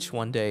the beach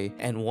one day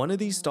and one of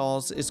these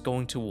dolls is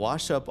going to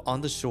wash up on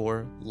the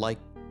shore like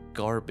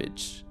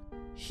garbage."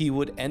 He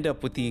would end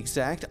up with the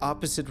exact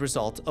opposite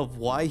result of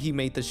why he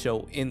made the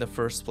show in the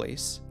first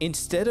place.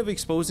 Instead of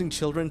exposing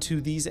children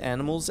to these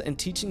animals and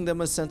teaching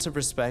them a sense of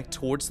respect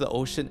towards the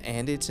ocean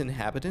and its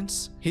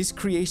inhabitants, his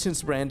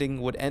creation's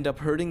branding would end up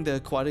hurting the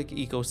aquatic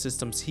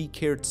ecosystems he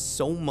cared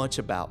so much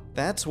about.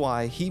 That's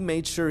why he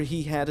made sure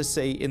he had a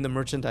say in the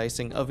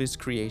merchandising of his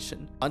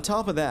creation. On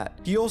top of that,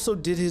 he also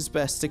did his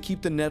best to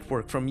keep the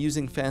network from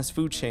using fast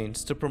food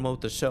chains to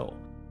promote the show.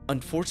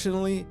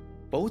 Unfortunately,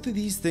 both of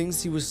these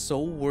things he was so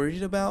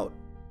worried about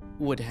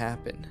would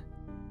happen.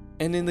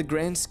 And in the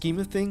grand scheme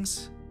of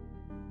things,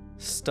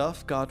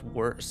 stuff got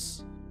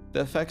worse. The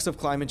effects of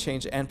climate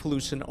change and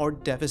pollution are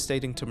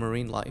devastating to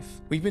marine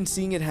life. We've been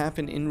seeing it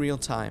happen in real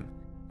time.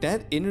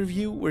 That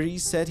interview where he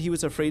said he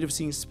was afraid of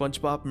seeing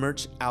SpongeBob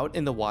merch out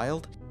in the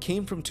wild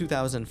came from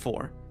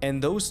 2004,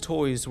 and those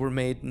toys were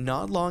made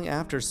not long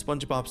after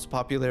SpongeBob's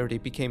popularity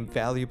became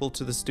valuable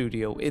to the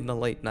studio in the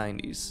late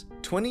 90s.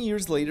 20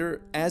 years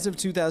later, as of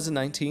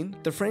 2019,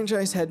 the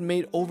franchise had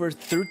made over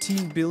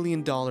 $13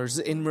 billion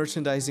in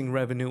merchandising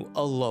revenue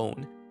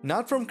alone.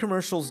 Not from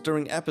commercials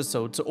during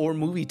episodes or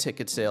movie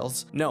ticket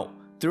sales, no,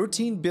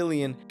 $13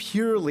 billion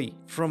purely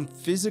from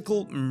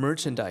physical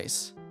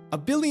merchandise.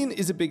 $1 billion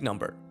is a big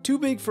number, too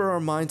big for our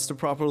minds to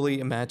properly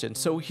imagine,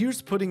 so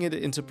here's putting it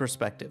into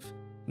perspective.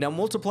 Now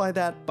multiply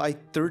that by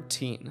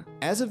 13.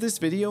 As of this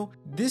video,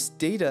 this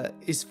data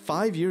is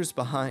 5 years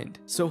behind,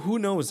 so who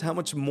knows how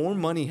much more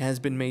money has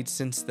been made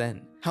since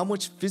then, how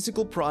much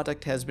physical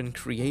product has been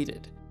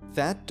created.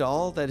 That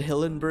doll that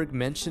Hillenburg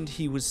mentioned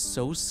he was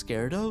so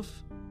scared of,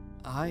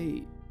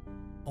 I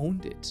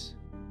owned it.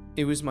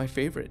 It was my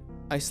favorite.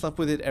 I slept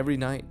with it every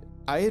night.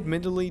 I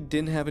admittedly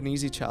didn't have an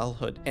easy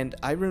childhood, and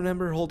I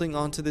remember holding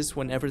onto this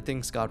whenever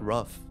things got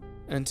rough,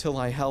 until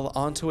I held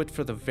onto it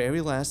for the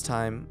very last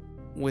time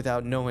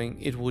without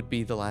knowing it would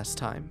be the last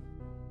time.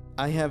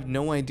 I have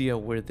no idea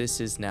where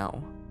this is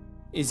now.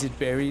 Is it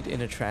buried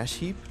in a trash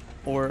heap?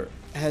 Or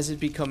has it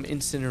become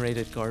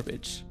incinerated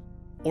garbage?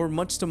 Or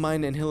much to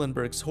mine and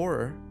Hillenburg's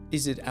horror,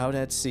 is it out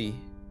at sea,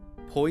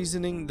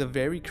 poisoning the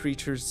very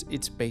creatures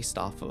it's based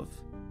off of?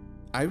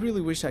 I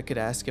really wish I could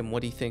ask him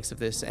what he thinks of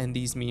this and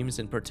these memes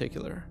in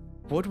particular.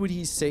 What would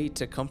he say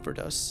to comfort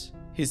us,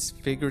 his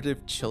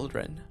figurative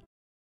children?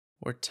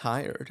 We're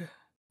tired.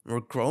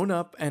 We're grown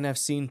up and have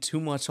seen too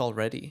much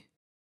already.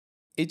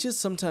 It just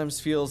sometimes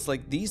feels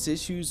like these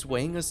issues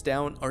weighing us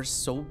down are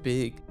so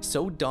big,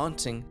 so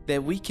daunting,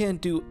 that we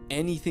can't do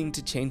anything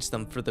to change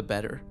them for the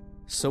better.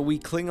 So we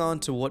cling on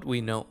to what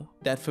we know,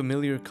 that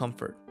familiar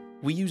comfort.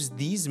 We use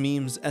these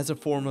memes as a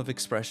form of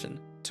expression,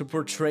 to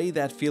portray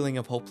that feeling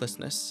of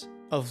hopelessness,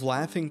 of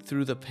laughing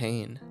through the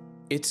pain.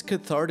 It's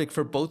cathartic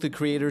for both the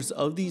creators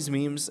of these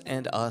memes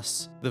and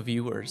us, the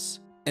viewers.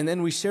 And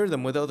then we share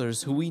them with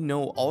others who we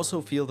know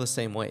also feel the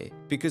same way,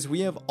 because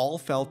we have all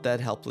felt that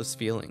helpless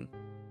feeling.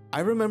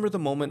 I remember the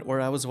moment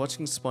where I was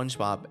watching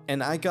SpongeBob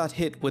and I got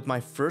hit with my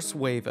first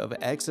wave of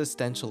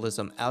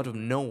existentialism out of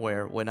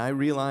nowhere when I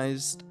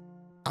realized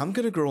I'm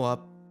gonna grow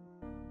up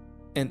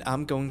and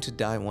I'm going to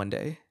die one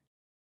day.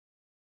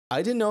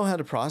 I didn't know how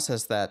to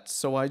process that,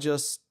 so I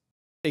just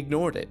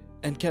ignored it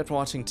and kept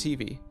watching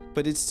TV,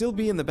 but it'd still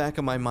be in the back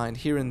of my mind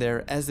here and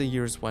there as the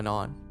years went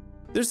on.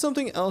 There's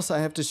something else I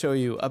have to show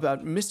you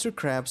about Mr.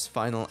 Krabs'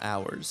 final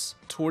hours.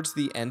 Towards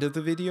the end of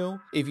the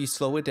video, if you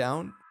slow it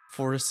down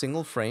for a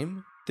single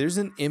frame, there's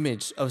an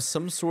image of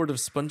some sort of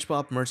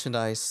SpongeBob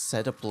merchandise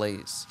set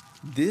ablaze.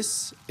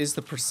 This is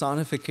the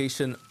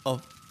personification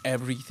of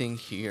everything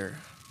here.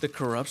 The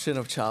corruption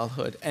of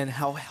childhood and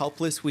how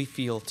helpless we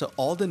feel to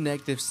all the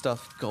negative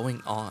stuff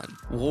going on.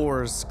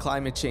 Wars,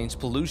 climate change,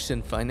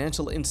 pollution,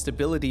 financial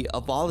instability,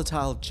 a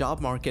volatile job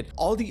market,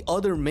 all the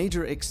other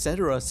major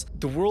etceteras.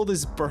 The world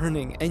is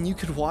burning and you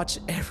could watch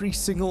every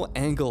single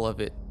angle of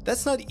it.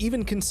 That's not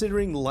even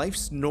considering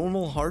life's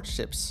normal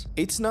hardships.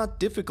 It's not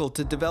difficult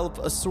to develop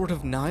a sort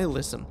of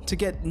nihilism, to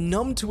get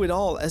numb to it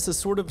all as a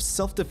sort of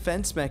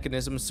self-defense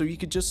mechanism so you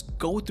could just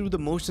go through the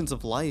motions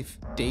of life.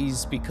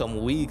 Days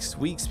become weeks,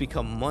 weeks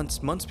become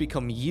months, months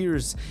become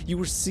years. You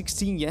were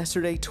 16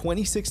 yesterday,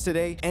 26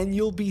 today, and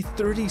you'll be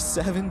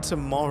 37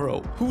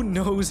 tomorrow. Who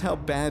knows how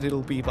bad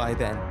it'll be by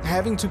then?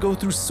 Having to go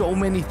through so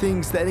many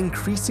things, that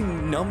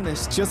increasing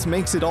numbness just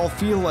makes it all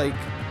feel like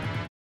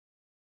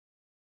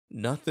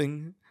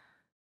nothing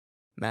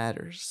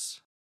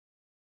matters.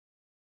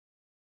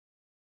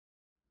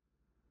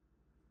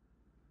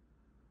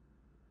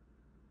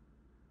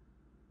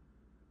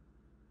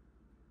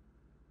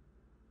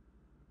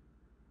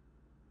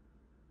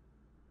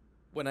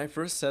 When I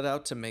first set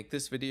out to make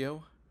this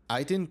video,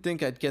 I didn't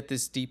think I'd get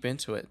this deep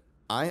into it.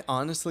 I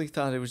honestly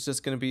thought it was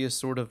just going to be a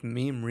sort of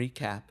meme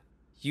recap.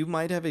 You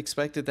might have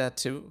expected that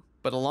too.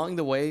 But along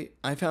the way,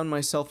 I found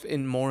myself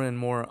in more and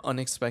more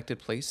unexpected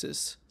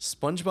places.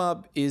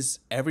 SpongeBob is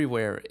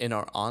everywhere in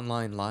our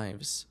online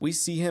lives. We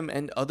see him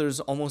and others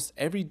almost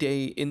every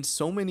day in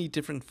so many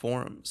different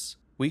forms.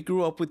 We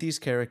grew up with these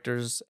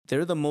characters.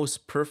 They're the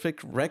most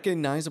perfect,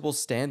 recognizable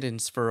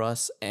stand-ins for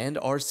us and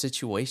our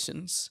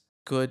situations,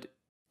 good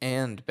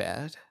and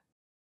bad.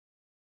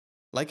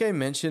 Like I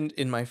mentioned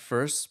in my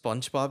first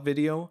SpongeBob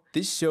video,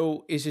 this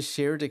show is a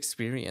shared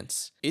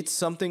experience. It's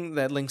something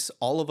that links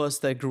all of us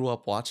that grew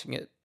up watching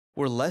it.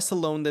 We're less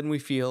alone than we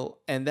feel,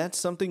 and that's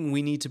something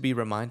we need to be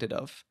reminded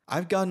of.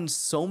 I've gotten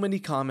so many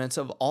comments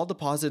of all the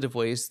positive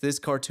ways this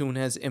cartoon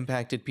has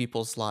impacted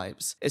people's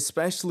lives,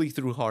 especially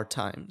through hard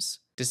times.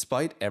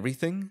 Despite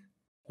everything,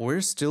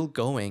 we're still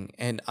going,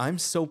 and I'm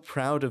so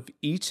proud of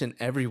each and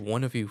every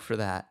one of you for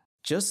that.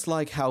 Just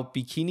like how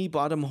Bikini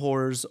Bottom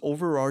Horror's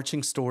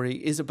overarching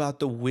story is about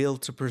the will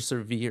to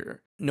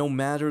persevere, no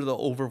matter the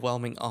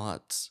overwhelming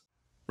odds.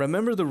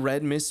 Remember the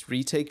Red Mist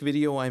retake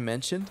video I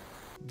mentioned?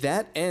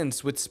 That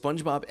ends with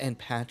SpongeBob and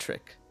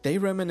Patrick. They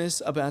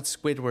reminisce about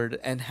Squidward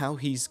and how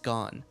he's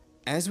gone.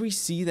 As we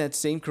see that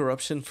same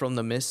corruption from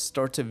the mist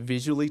start to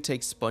visually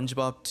take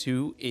SpongeBob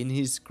too in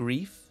his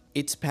grief,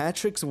 it's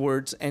Patrick's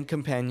words and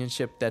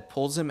companionship that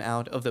pulls him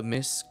out of the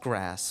mist's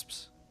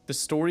grasps. The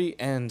story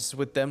ends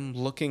with them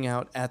looking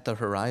out at the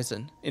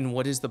horizon in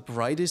what is the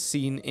brightest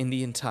scene in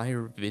the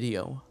entire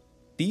video.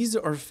 These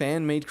are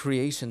fan-made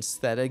creations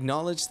that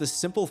acknowledge the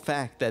simple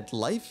fact that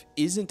life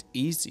isn't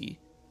easy,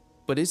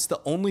 but it's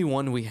the only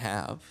one we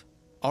have.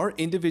 Our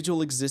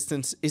individual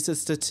existence is a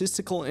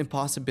statistical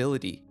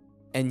impossibility,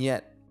 and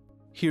yet,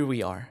 here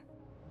we are.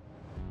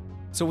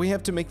 So we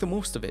have to make the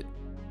most of it.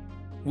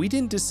 We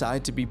didn't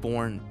decide to be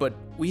born, but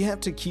we have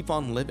to keep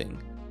on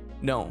living.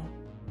 No,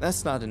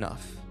 that's not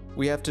enough.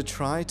 We have to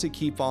try to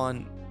keep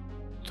on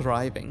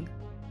thriving.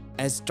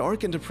 As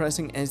dark and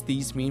depressing as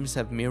these memes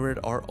have mirrored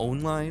our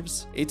own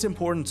lives, it's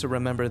important to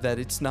remember that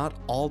it's not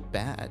all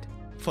bad.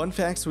 Fun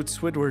facts with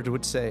Squidward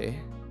would say,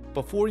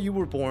 before you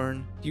were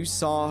born, you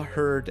saw,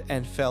 heard,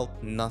 and felt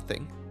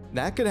nothing.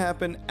 That could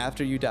happen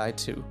after you die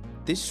too.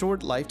 This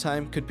short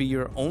lifetime could be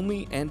your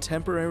only and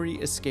temporary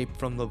escape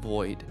from the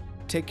void.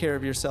 Take care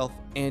of yourself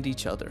and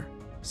each other.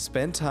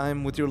 Spend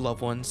time with your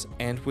loved ones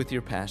and with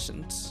your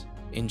passions.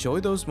 Enjoy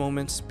those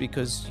moments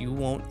because you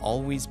won't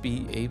always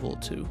be able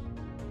to.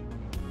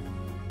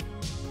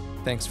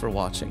 Thanks for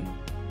watching.